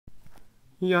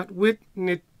Yat wit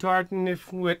nit tartan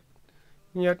if wit.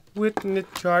 Yat wit nit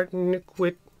tartan if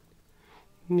wit.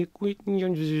 Nikwit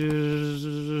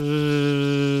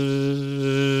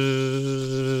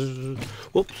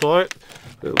Oops, sorry.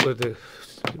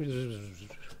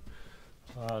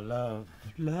 Oh, love,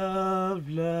 love,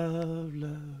 love,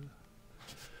 love.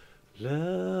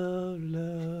 Love,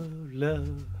 love,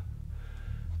 love.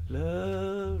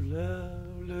 Love,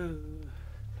 love, love.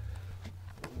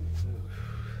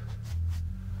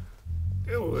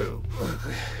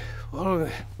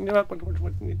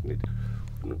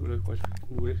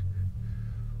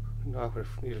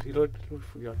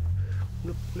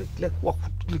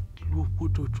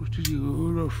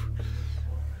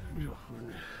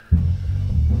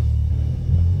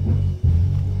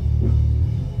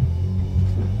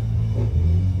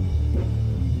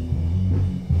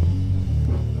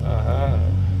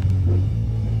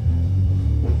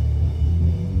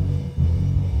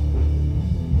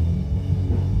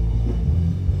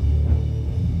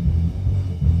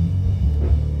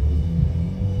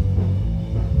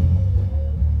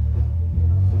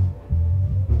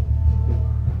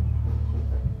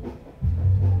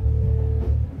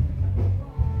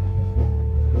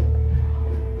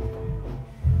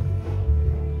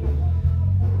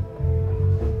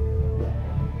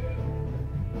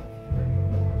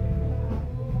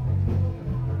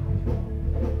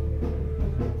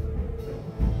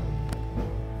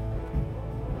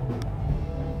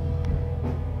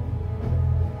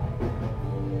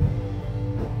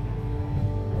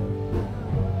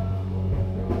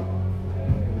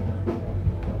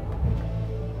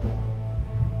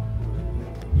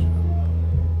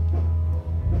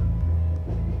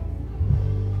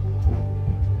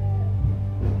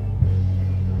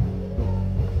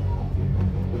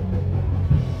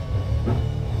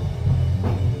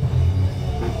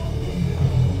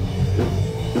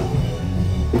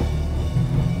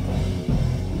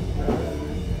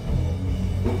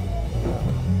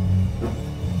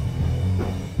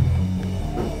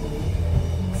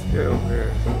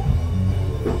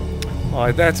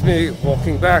 Alright, that's me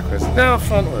walking backwards. Now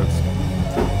frontwards.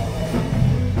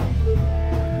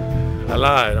 I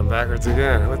lied, I'm backwards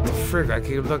again. What the frick? I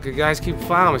keep looking, guys keep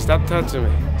following me. Stop touching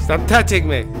me. Stop touching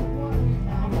me.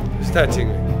 Who's touching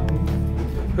me?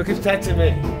 Who keeps touching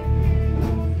me?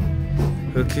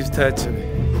 Who keeps touching me?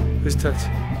 Who's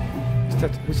touching?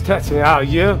 Who's touching me? Oh,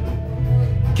 you?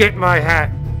 Get my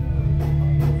hat.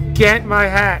 Get my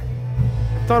hat.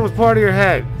 I thought it was part of your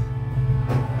head.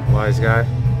 Wise guy.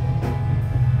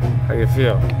 How you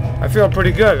feel? I feel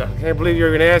pretty good. I can't believe you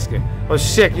were gonna ask it. Oh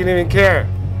shit, you didn't even care.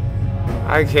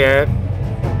 I cared.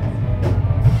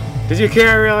 Did you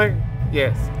care really?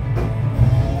 Yes.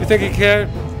 You think he cared?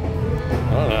 I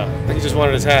don't know. I think he just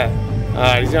wanted his hat.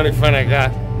 Alright, he's the only friend I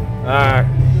got. Alright.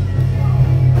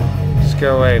 Just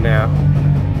go away now.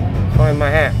 Find my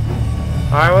hat.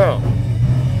 I will.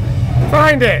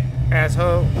 Find it,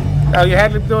 asshole. Oh, you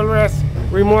had to do the rest?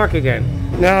 Remark again.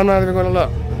 Now I'm not even gonna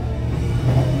look.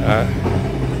 Yeah.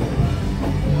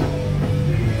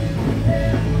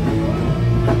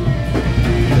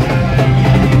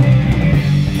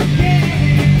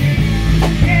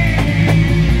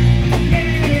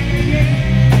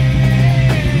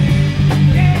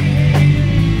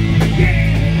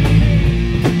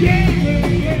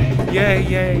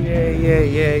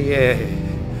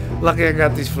 Lucky I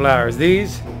got these flowers.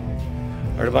 These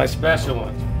are my special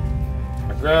ones.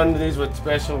 I've grown these with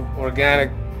special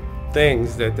organic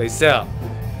things that they sell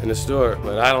in the store,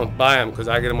 but I don't buy them because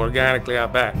I get them organically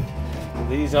out back.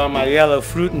 These are my yellow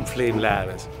fruit and flame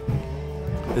ladders.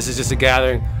 This is just a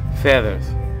gathering feathers.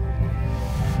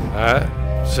 Alright,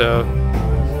 so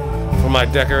for my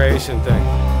decoration thing.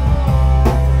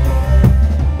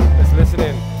 Let's listen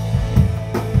in.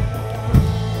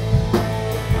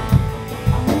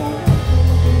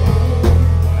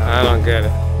 I don't get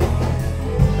it.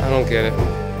 I don't get it.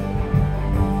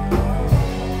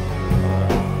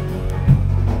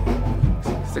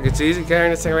 Think it's easy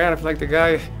carrying this thing around? I feel like the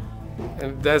guy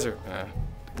in the desert.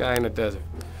 The guy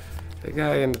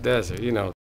in the desert, you know.